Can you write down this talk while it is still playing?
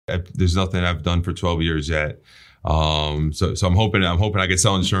there's nothing I've done for 12 years yet. So I'm hoping I can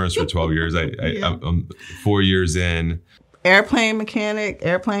sell insurance for 12 years. I'm 4 years in. Airplane mechanic,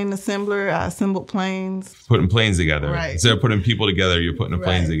 airplane assembler. I assembled planes. Putting planes together. Right. Instead of putting people together, you're putting the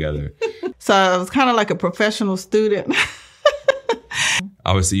planes together. So I was kind of like a professional student.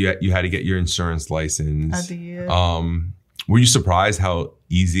 Obviously, you had to get your insurance license. I did. Were you surprised how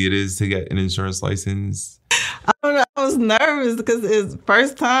easy it is to get an insurance license? I don't know. I was nervous because it's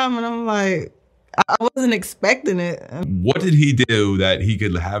first time, and I'm like, I wasn't expecting it. What did he do that he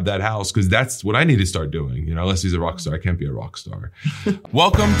could have that house? Because that's what I need to start doing. Unless he's a rock star, I can't be a rock star.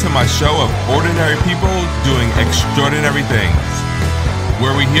 Welcome to my show of ordinary people doing extraordinary things,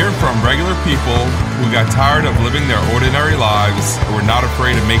 where we hear from regular people who got tired of living their ordinary lives and were not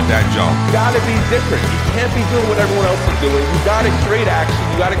afraid to make that jump. You gotta be different. You can't be doing what everyone else is doing. You gotta create action.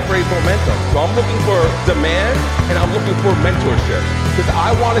 You gotta create momentum. So I'm looking for demand and I'm looking for mentorship because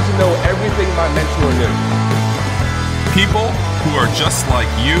I wanted to know everything my mentor knew. People who are just like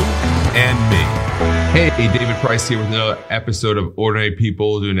you and me. Hey, David Price here with another episode of Ordinary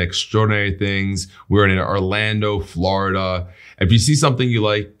People Doing Extraordinary Things. We're in Orlando, Florida. If you see something you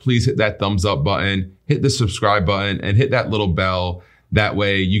like, please hit that thumbs up button, hit the subscribe button, and hit that little bell. That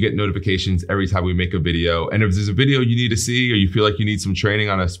way you get notifications every time we make a video. And if there's a video you need to see or you feel like you need some training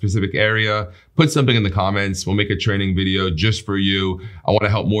on a specific area, put something in the comments. We'll make a training video just for you. I want to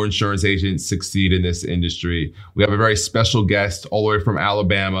help more insurance agents succeed in this industry. We have a very special guest all the way from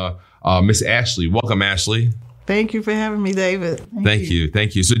Alabama, Miss Ashley. Welcome, Ashley. Thank you for having me, David. Thank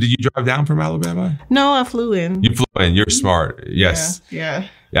you. So did you drive down from Alabama? No, I flew in. You flew in. You're smart. Yes. Yeah.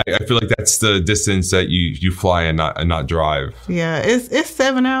 I feel like that's the distance that you fly and not drive. Yeah, it's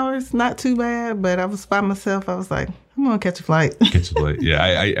 7 hours, not too bad. But I was by myself. I was like, I'm gonna catch a flight.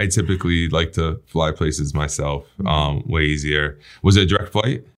 Yeah, I typically like to fly places myself. Way easier. Was it a direct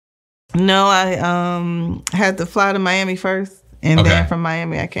flight? No, I had to fly to Miami first. And then from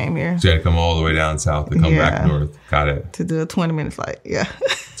Miami, I came here. So you had to come all the way down south to come back north. Got it. To do a 20-minute flight,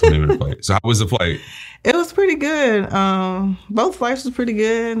 20-minute flight. So how was the flight? It was pretty good. Both flights was pretty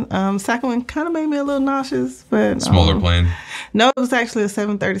good. Second one kind of made me a little nauseous. But smaller plane? No, it was actually a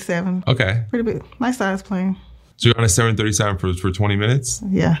 737. Okay. Pretty big. Nice size plane. So you're on a 737 for 20 minutes?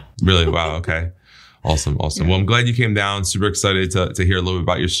 Yeah. Really? Wow. Okay. Awesome. Yeah. Well, I'm glad you came down. Super excited to hear a little bit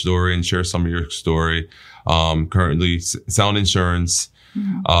about your story and share some of your story. Currently selling insurance.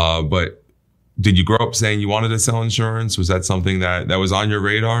 Mm-hmm. But did you grow up saying you wanted to sell insurance? Was that something that was on your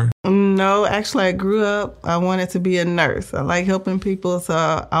radar? No, actually, I grew up, I wanted to be a nurse. I like helping people. So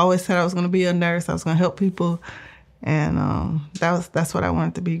I always said I was going to be a nurse. I was going to help people. And that's what I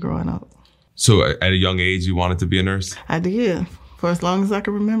wanted to be growing up. So at a young age, you wanted to be a nurse? I did, for as long as I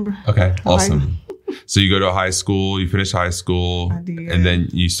can remember. Okay, awesome. So you go to high school, you finish high school, I did. And then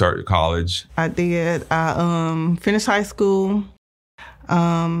you start college. I did. I finished high school,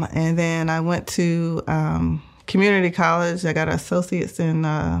 and then I went to community college. I got an associate's in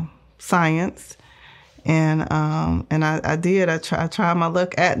science, and I did. I tried my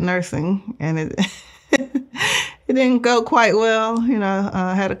luck at nursing, and it it didn't go quite well.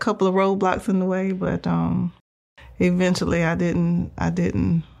 I had a couple of roadblocks in the way, but eventually I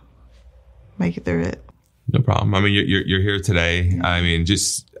didn't make it through it. No problem. I mean, you're here today. Yeah. I mean,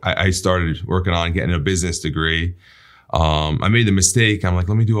 I started working on getting a business degree. I made the mistake. I'm like,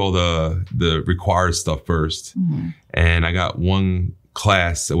 let me do all the required stuff first. Mm-hmm. And I got one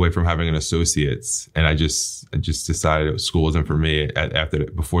class away from having an associate's, and I just decided school wasn't for me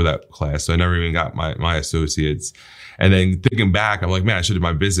before that class. So I never even got my associate's. And then thinking back, I'm like, man, I should have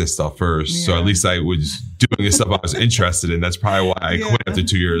my business stuff first. Yeah. So at least I was doing the stuff I was interested in. That's probably why I quit after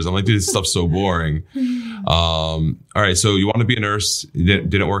 2 years. I'm like, dude, this stuff's so boring. All right. So you want to be a nurse. It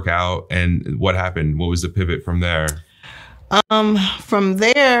didn't work out. And what happened? What was the pivot from there? From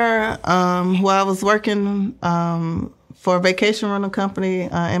there, I was working for a vacation rental company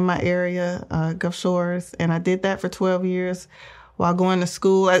in my area, Gulf Shores. And I did that for 12 years while going to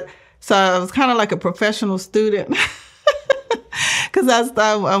school. So I was kind of like a professional student. Because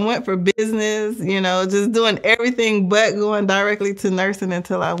I went for business, just doing everything but going directly to nursing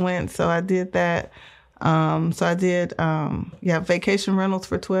until I went. So I did that. So I did, vacation rentals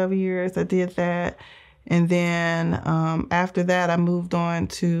for 12 years. I did that. And then after that, I moved on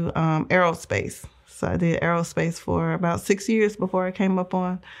to aerospace. So I did aerospace for about 6 years before I came up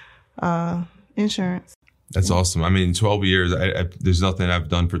on insurance. That's awesome. I mean, 12 years, there's nothing I've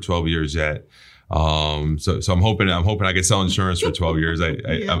done for 12 years yet. So I'm hoping I can sell insurance for 12 years.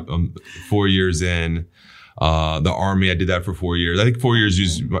 I'm 4 years in. The Army, I did that for 4 years. I think 4 years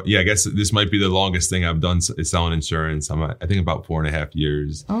I guess this might be the longest thing I've done is selling insurance. I think about 4.5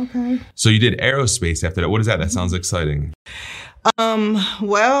 years. Okay. So you did aerospace after that. What is that? That sounds exciting.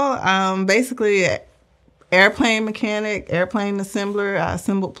 Basically airplane mechanic, airplane assembler. I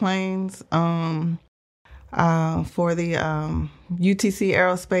assembled planes for the UTC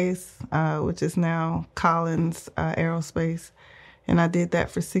Aerospace, which is now Collins Aerospace. And I did that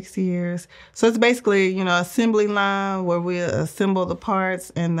for 6 years. So it's basically, assembly line where we assemble the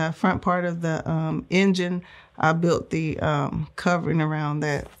parts, and the front part of the engine, I built the covering around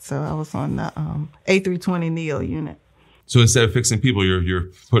that. So I was on the A320neo unit. So instead of fixing people,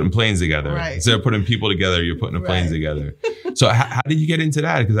 you're putting planes together. Right. Instead of putting people together, you're putting the planes together. So how did you get into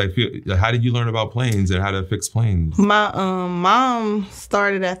that? Because I feel, how did you learn about planes and how to fix planes? My mom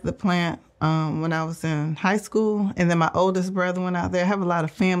started at the plant when I was in high school, and then my oldest brother went out there. I have a lot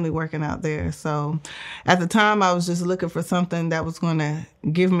of family working out there. So at the time, I was just looking for something that was going to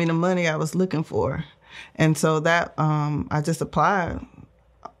give me the money I was looking for. And so that I just applied.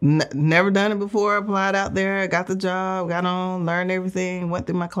 Never done it before. Applied out there, got the job, got on, learned everything, went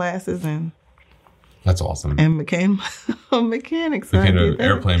through my classes, and that's awesome. And became a mechanic. So became an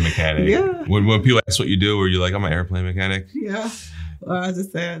airplane mechanic. Yeah. When people ask what you do, or you're like, I'm an airplane mechanic. Yeah. Well, I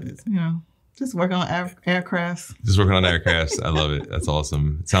just said, just working on aircrafts. Just working on aircrafts. I love it. That's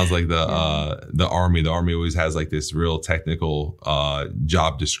awesome. It sounds like the Army. The Army always has like this real technical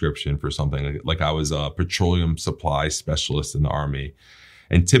job description for something. Like I was a petroleum supply specialist in the Army.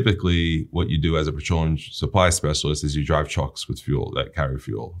 And typically what you do as a petroleum supply specialist is you drive trucks with fuel that carry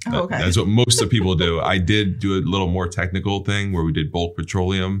fuel. That's what most of people do. I did do a little more technical thing where we did bulk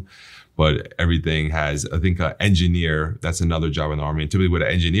petroleum, but everything has, I think, an engineer. That's another job in the Army. And typically what an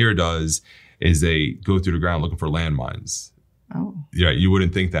engineer does is they go through the ground looking for landmines. Oh. Yeah, you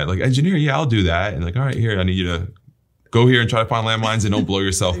wouldn't think that. Like, engineer, yeah, I'll do that. And like, all right, here, I need you to go here and try to find landmines and don't blow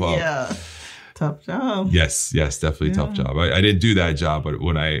yourself up. Yeah. Tough job. Yes, definitely tough job. I didn't do that job, but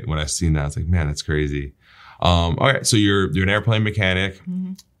when I seen that, I was like, man, that's crazy. All right, so you're an airplane mechanic,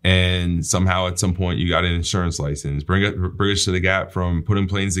 and somehow at some point you got an insurance license. Bring us to the gap from putting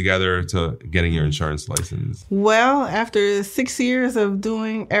planes together to getting your insurance license. Well, after 6 years of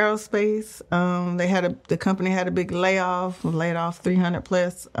doing aerospace, the company had a big layoff. We laid off 300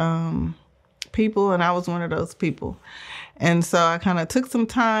 plus people, and I was one of those people. And so I kind of took some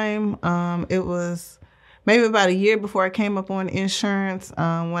time. It was maybe about a year before I came up on insurance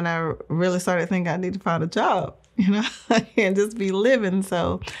when I really started thinking I need to find a job, I can't just be living.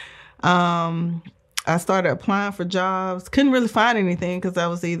 So I started applying for jobs. Couldn't really find anything because I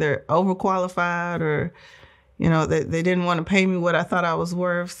was either overqualified or, they didn't want to pay me what I thought I was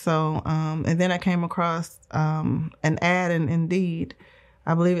worth. So, and then I came across an ad in Indeed.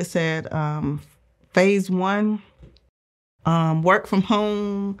 I believe it said phase 1. Work from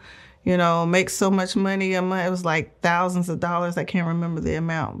home, make so much money a month. It was like thousands of dollars. I can't remember the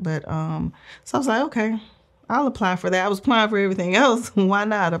amount, but so I was like, okay, I'll apply for that. I was applying for everything else. Why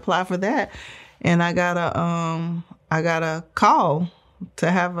not apply for that? And I got a call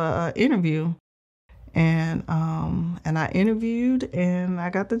to have a interview, and I interviewed and I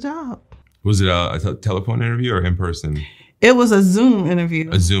got the job. Was it a telephone interview or in person? It was a Zoom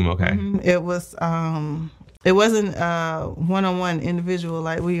interview. A Zoom, okay. Mm-hmm. It was. It wasn't one-on-one individual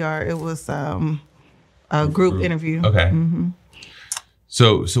like we are. It was a group interview. Okay. Mm-hmm.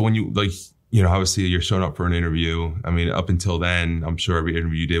 So when you obviously you're showing up for an interview. I mean, up until then, I'm sure every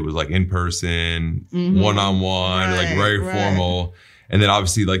interview you did was like in person, one-on-one, like very formal. And then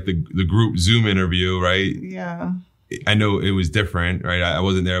obviously like the group Zoom interview, right? Yeah. I know it was different, right? I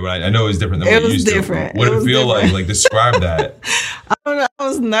wasn't there, but I know it was different than what you used different. to. What did it feel like? Like, describe that. I don't know. I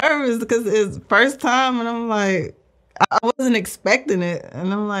was nervous because it's first time, and I'm like, I wasn't expecting it,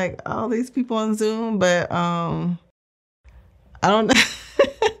 and I'm like, all these people on Zoom, but I don't know.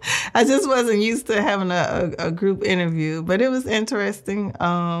 I just wasn't used to having a group interview, but it was interesting.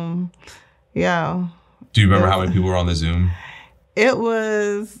 Yeah. Do you remember how many people were on the Zoom? It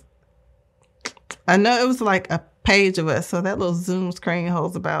was. I know it was like a page of us, so that little Zoom screen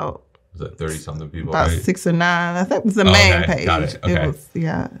holds about. Was that 30-something people? About 6 or 9. I think it was the main page. Got it. Okay. It was,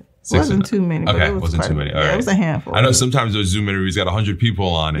 it wasn't too many. But it wasn't too many. All right. It was a handful. I know sometimes those Zoom interviews got 100 people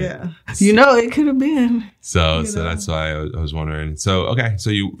on it. Yeah. It could have been. So that's why I was wondering. So, okay.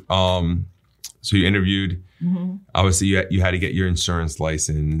 So you interviewed. Mm-hmm. Obviously, you had to get your insurance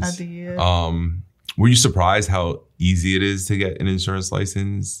license. I did. Were you surprised how easy it is to get an insurance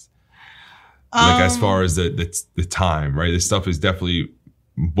license? Like as far as the time, right? This stuff is definitely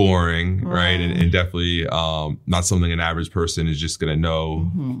boring, right? And definitely not something an average person is just gonna know,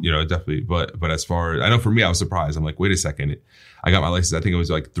 definitely. But as far as I know, for me, I was surprised. I'm like, wait a second, I got my license. I think it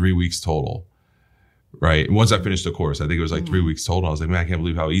was like 3 weeks total, right? And once I finished the course, I think it was like 3 weeks total. I was like, man, I can't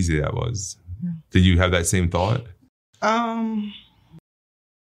believe how easy that was. Yeah. Did you have that same thought?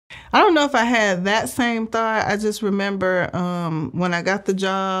 I don't know if I had that same thought. I just remember when I got the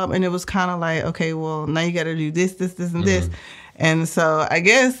job, and it was kind of like, okay, well, now you got to do this, and this. And so I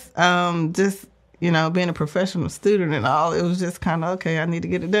guess just, being a professional student and all, it was just kind of, okay, I need to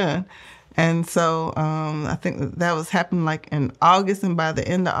get it done. And so I think that was happening like in August, and by the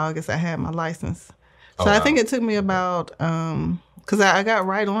end of August, I had my license. So I think it took me about, because I got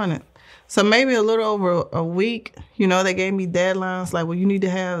right on it. So maybe a little over a week, they gave me deadlines like, well, you need to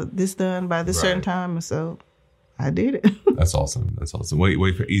have this done by this certain time. And so I did it. That's awesome.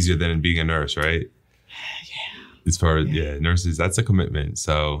 Way for easier than being a nurse, right? Yeah. As far as, nurses, that's a commitment.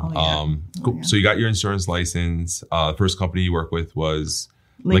 So, cool. So you got your insurance license. The first company you worked with was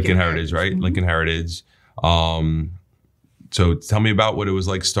Lincoln Heritage, right? Mm-hmm. Lincoln Heritage. So tell me about what it was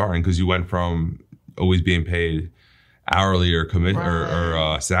like starting, because you went from always being paid hourly or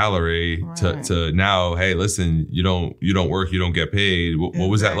or salary to now, hey, listen, you don't work, you don't get paid. What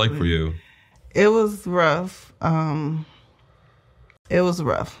was that like for you? It was rough. It was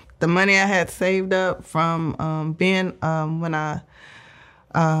rough. The money I had saved up from being when I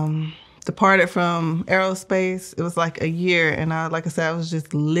departed from aerospace, it was like a year, and like I said, I was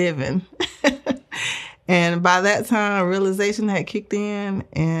just living. And by that time, realization had kicked in,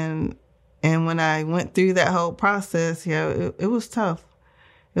 and when I went through that whole process, it was tough.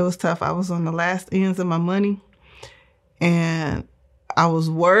 It was tough. I was on the last ends of my money, and I was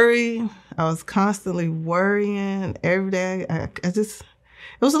worried. I was constantly worrying every day. It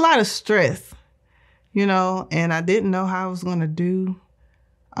was a lot of stress, and I didn't know how I was going to do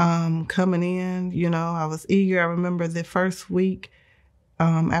coming in. I was eager. I remember the first week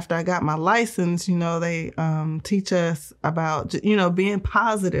after I got my license, they teach us about, being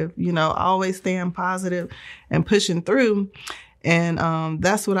positive, always staying positive and pushing through. And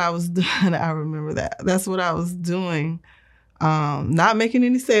that's what I was doing. I remember that. That's what I was doing. Not making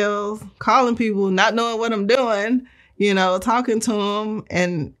any sales, calling people, not knowing what I'm doing, talking to them.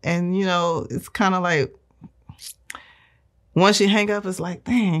 And it's kind of like, once you hang up, it's like,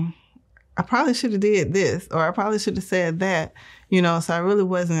 dang, I probably should have did this, or I probably should have said that. So I really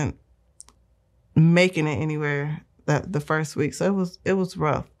wasn't making it anywhere the first week. So it was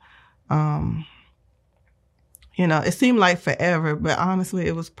rough. It seemed like forever, but honestly,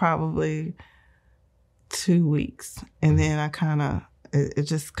 it was probably 2 weeks. And then it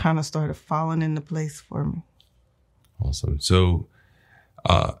just kind of started falling into place for me. Awesome. So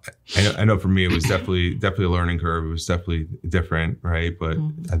I know for me, it was definitely a learning curve. It was definitely different, right? But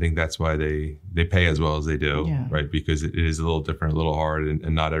I think that's why they pay as well as they do, right? Because it is a little different, a little hard,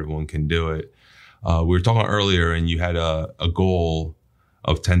 and not everyone can do it. We were talking earlier, and you had a goal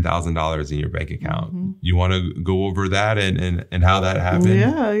of $10,000 in your bank account. Mm-hmm. You want to go over that and how that happened?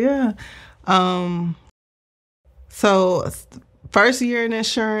 Yeah. So first year in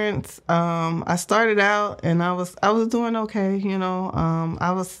insurance, I started out and I was doing okay,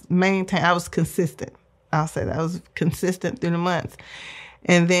 I was consistent. I'll say that I was consistent through the months.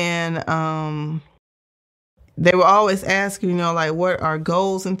 And then they were always asking, like what our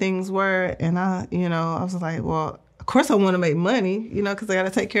goals and things were. And I was like, well, of course I want to make money, because I got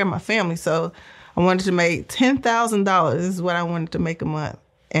to take care of my family. So I wanted to make $10,000 is what I wanted to make a month.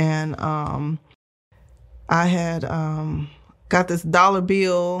 And I had got this dollar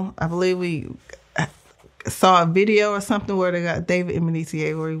bill. I believe we saw a video or something where they got David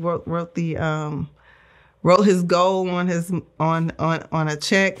Emenicier, where he wrote his goal on his on a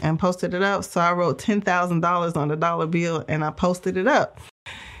check and posted it up. So I wrote $10,000 on the dollar bill and I posted it up.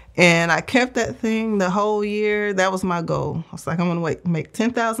 And I kept that thing the whole year. That was my goal. I was like, I'm going to make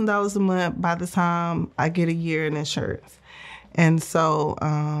 $10,000 a month by the time I get a year in insurance. And so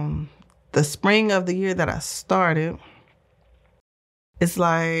the spring of the year that I started, it's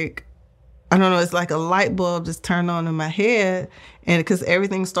like, I don't know, it's like a light bulb just turned on in my head. And because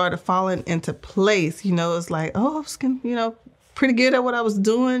everything started falling into place, it's like, oh, I was, pretty good at what I was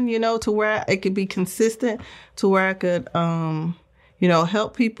doing, to where it could be consistent, to where I could, help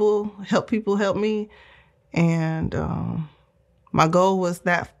people help me. And my goal was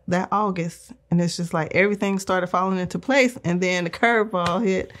that August. And it's just like everything started falling into place. And then the curveball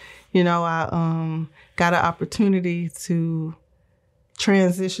hit, I got an opportunity to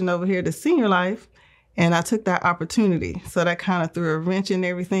transition over here to senior life. And I took that opportunity. So that kind of threw a wrench in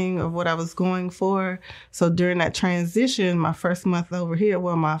everything of what I was going for. So during that transition, my first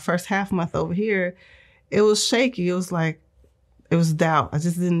half month over here, it was shaky. It was like, it was doubt. I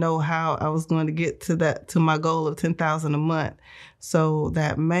just didn't know how I was going to get to my goal of $10,000 a month. So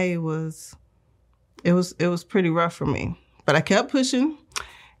that May was pretty rough for me. But I kept pushing.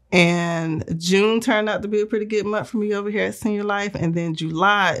 And June turned out to be a pretty good month for me over here at Senior Life. And then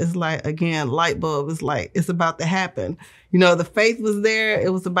July is like, again, light bulb is like, it's about to happen. You know, the faith was there.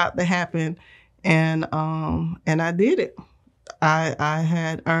 It was about to happen. And I did it. I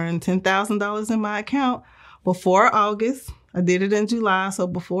had earned $10,000 in my account before August. I did it in July. So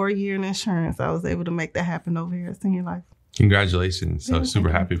before a year in insurance, I was able to make that happen over here at Senior Life. Congratulations. So super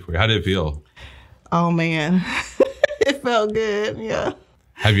happy for you. How did it feel? Oh, man. It felt good. Yeah.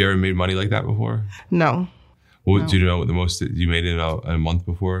 Have you ever made money like that before? No. What do you know what the most you made in a month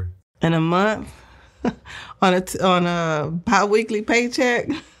before? In a month? on a bi-weekly paycheck?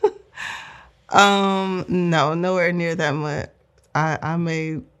 No, nowhere near that much. I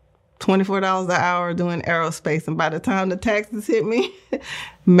made $24 an hour doing aerospace, and by the time the taxes hit me,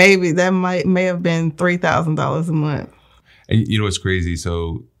 maybe that may have been $3,000 a month. And you know what's crazy?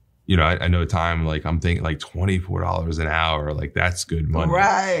 So, you know, I know a time like I'm thinking like $24 an hour, like that's good money.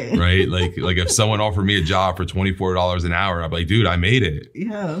 Right. Right. Like if someone offered me a job for $24 an hour, I'd be like, dude, I made it.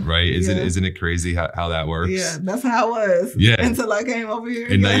 Yeah. Right. Isn't it crazy how that works? Yeah. That's how it was. Yeah. Until I came over here.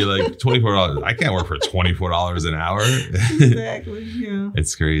 And now you're like $24. I can't work for $24 an hour. Exactly. Yeah.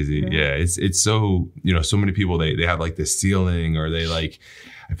 It's crazy. Yeah. It's so, you know, so many people, they have like this ceiling, or they like,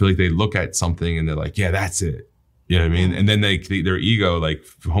 I feel like they look at something and they're like, yeah, that's it. You know what I mean? And then their ego like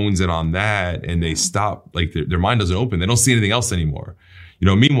hones in on that, and they stop, like their mind doesn't open. They don't see anything else anymore. You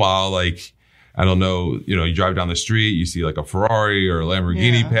know, meanwhile, like, I don't know, you know, you drive down the street, you see like a Ferrari or a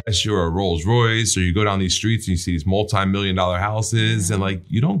Lamborghini pass you, or a Rolls Royce, or you go down these streets and you see these multi-million-dollar houses, and like,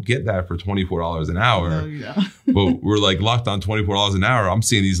 you don't get that for $24 an hour. No, yeah. But we're like locked on $24 an hour. I'm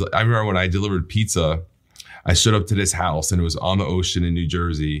seeing these. I remember when I delivered pizza, I showed up to this house and it was on the ocean in New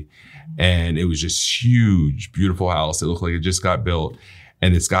Jersey. And it was just huge, beautiful house. It looked like it just got built.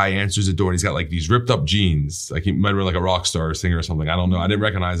 And this guy answers the door, and he's got like these ripped up jeans. Like he might have been like a Rockstar singer or something. I don't know. I didn't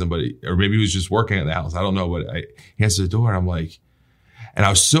recognize him, or maybe he was just working at the house. I don't know. But he answered the door, and I'm like, and I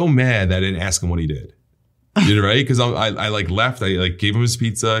was so mad that I didn't ask him what he did. You know, right? Because I like left. I like gave him his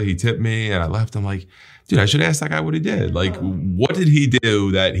pizza. He tipped me, and I left. I'm like, dude, I should ask that guy what he did. Like, what did he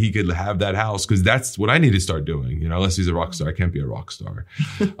do that he could have that house? Because that's what I need to start doing. You know, unless he's a rock star, I can't be a rock star.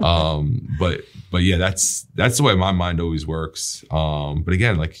 But yeah, that's the way my mind always works. But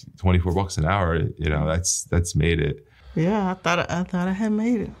again, like $24 an hour, you know, that's made it. Yeah, I thought I had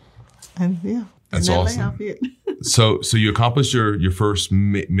made it, and yeah, that's awesome. So you accomplished your first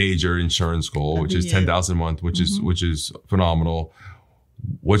major insurance goal, which is $10,000 a month, which is phenomenal.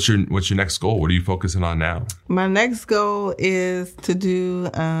 What's your next goal? What are you focusing on now? My next goal is to do,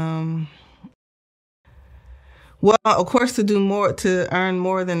 of course, to earn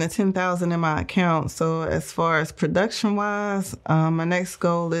more than the $10,000 in my account. So as far as production wise, my next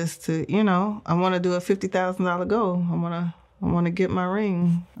goal is to, you know, I want to do a $50,000 goal. I want to get my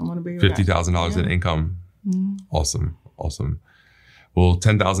ring. I want to be $50,000 in income. Mm-hmm. Awesome. Well,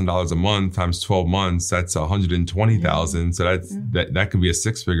 $10,000 a month times 12 months, that's $120,000. Yeah. So that could be a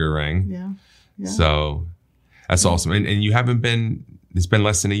 6-figure ring. Yeah. So that's awesome. And you it's been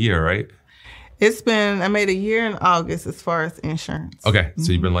less than a year, right? I made a year in August as far as insurance. Okay.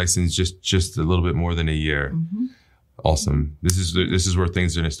 So you've been licensed just a little bit more than a year. Mm-hmm. Awesome. This is where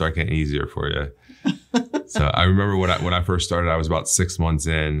things are going to start getting easier for you. So I remember when I first started, I was about 6 months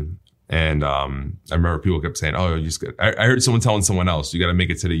in. And I remember people kept saying, "Oh, I heard someone telling someone else, you got to make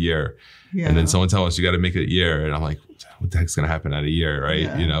it to the year," and then someone telling us you got to make it a year, and I'm like, "What the heck's gonna happen at a year, right?"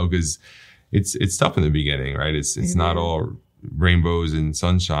 Yeah. You know, because it's tough in the beginning, right? It's not all rainbows and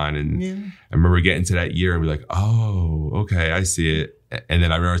sunshine, and I remember getting to that year and be like, "Oh, okay, I see it." And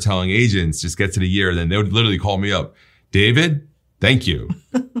then I remember telling agents, "Just get to the year," and then they would literally call me up, "David, thank you.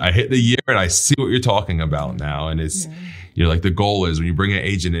 I hit the year and I see what you're talking about now," and it's. You know, like the goal is when you bring an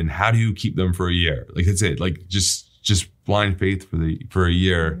agent in, how do you keep them for a year? Like that's it. Like just blind faith for a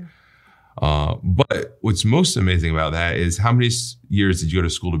year. But what's most amazing about that is how many years did you go to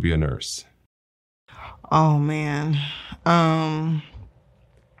school to be a nurse? Oh man, I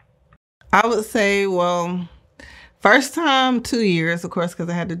would say first time 2 years, of course, because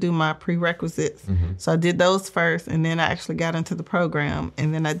I had to do my prerequisites. Mm-hmm. So I did those first, and then I actually got into the program,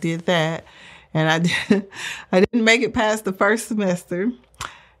 and then I did that. And I didn't make it past the first semester.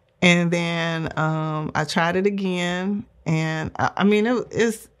 And then I tried it again. And I mean,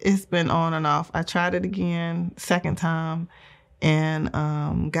 it's been on and off. I tried it again, second time, and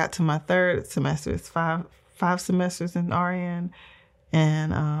got to my third semester. It's five semesters in RN,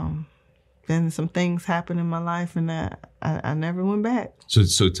 and then some things happened in my life, and I never went back.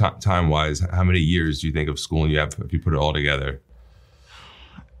 So time-wise, how many years do you think of schooling you have if you put it all together?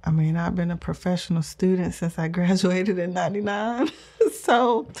 I mean, I've been a professional student since I graduated in '99.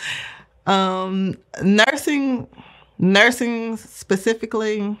 So, nursing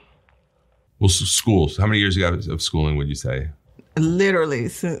specifically. Well, schools. How many years you got of schooling, would you say? Literally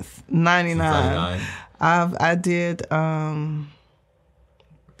since '99. I did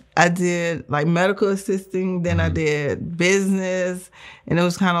like medical assisting, then I did business, and it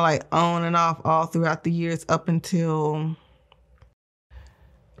was kind of like on and off all throughout the years up until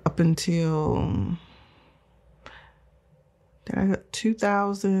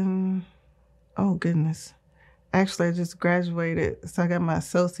 2000. Oh goodness. Actually, I just graduated, so I got my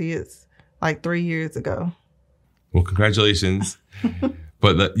associates like 3 years ago. Well, congratulations.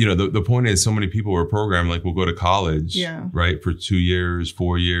 But the point is, so many people were programmed like we'll go to college, right, for 2 years,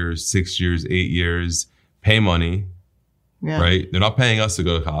 4 years, 6 years, 8 years, pay money, right? They're not paying us to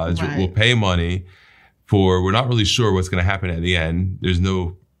go to college. Right. We'll pay money we're not really sure what's going to happen at the end. There's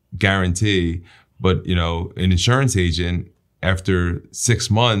no guarantee, but an insurance agent after 6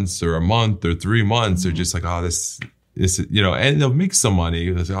 months or a month or 3 months, they're just like, oh, this, and they'll make some money.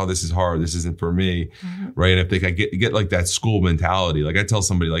 They'll say, oh, this is hard. This isn't for me. Right. And if they can get like that school mentality, like I tell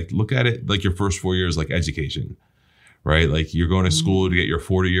somebody, like, look at it like your first 4 years, like education, right? Like you're going to school to get your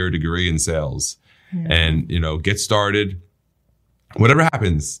 40-year degree in sales and, get started, whatever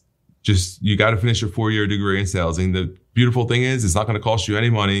happens, just, you got to finish your 4-year degree in sales. And the beautiful thing is, it's not going to cost you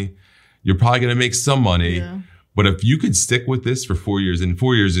any money. You're probably going to make some money. Yeah. But if you could stick with this for 4 years, and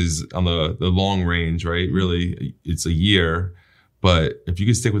 4 years is on the long range, right? Really, it's a year. But if you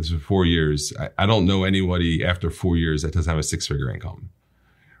could stick with this for 4 years, I don't know anybody after 4 years that doesn't have a 6-figure income,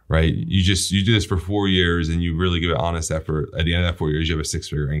 right? You do this for 4 years and you really give it honest effort. At the end of that 4 years, you have a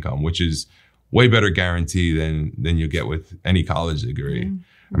 6-figure income, which is way better guarantee than you get with any college degree.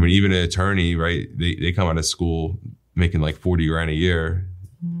 I mean, even an attorney, right? They come out of school making like 40 grand a year,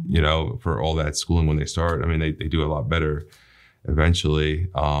 for all that schooling when they start. I mean, they do a lot better eventually.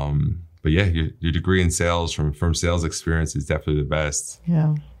 But yeah, your degree in sales from sales experience is definitely the best.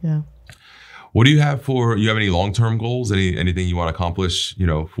 Yeah. What do you have you have any long-term goals? Anything you want to accomplish,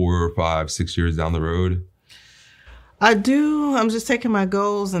 4 or 5, 6 years down the road? I do. I'm just taking my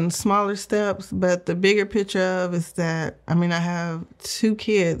goals in smaller steps, but the bigger picture of is that, I have 2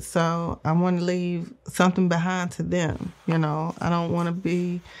 kids, so I want to leave something behind to them. I don't want to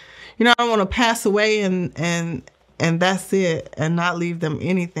be, I don't want to pass away and that's it and not leave them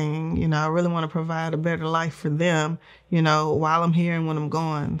anything. I really want to provide a better life for them, while I'm here and when I'm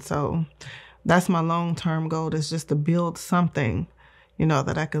gone. So that's my long-term goal, is just to build something,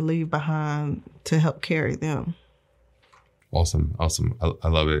 that I could leave behind to help carry them. Awesome. I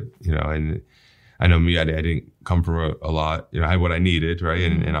love it. And I know me, I didn't come from a lot, I had what I needed. Right.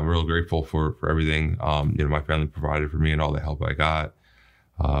 And I'm real grateful for everything. My family provided for me and all the help I got.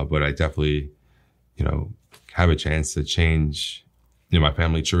 But I definitely, have a chance to change, my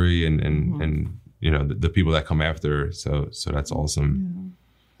family tree and the people that come after. So that's awesome.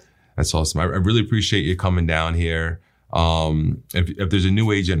 Yeah. That's awesome. I really appreciate you coming down here. If there's a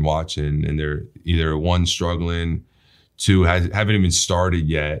new agent watching and they're either one struggling, 2 haven't even started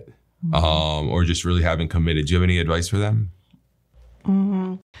yet, or just really haven't committed, do you have any advice for them?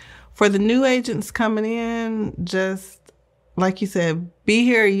 For the new agents coming in, just like you said, be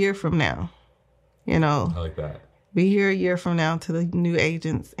here a year from now. I like that. Be here a year from now to the new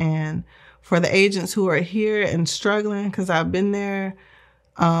agents. And for the agents who are here and struggling, because I've been there,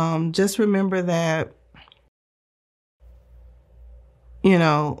 just remember that,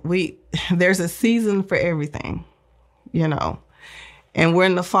 there's a season for everything. And we're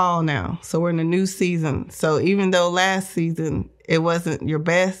in the fall now. So we're in a new season. So even though last season it wasn't your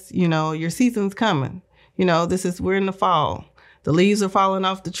best, your season's coming. We're in the fall. The leaves are falling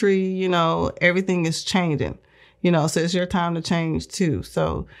off the tree, everything is changing. So it's your time to change too.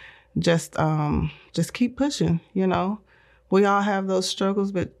 So just keep pushing, We all have those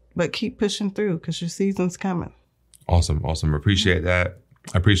struggles, but keep pushing through because your season's coming. Awesome. Appreciate that.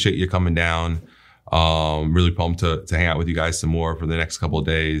 I appreciate you coming down. Really pumped to hang out with you guys some more for the next couple of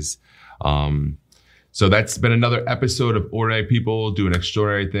days. So that's been another episode of Ordinary People Doing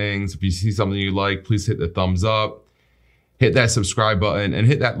Extraordinary Things. If you see something you like, please hit the thumbs up, hit that subscribe button, and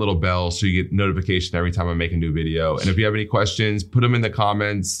hit that little bell so you get notification every time I make a new video. And if you have any questions, put them in the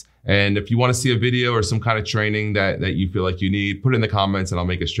comments And if you want to see a video or some kind of training that you feel like you need, put it in the comments and I'll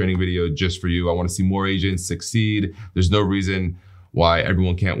make a training video just for you. I want to see more agents succeed. There's no reason why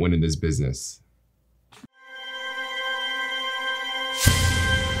everyone can't win in this business.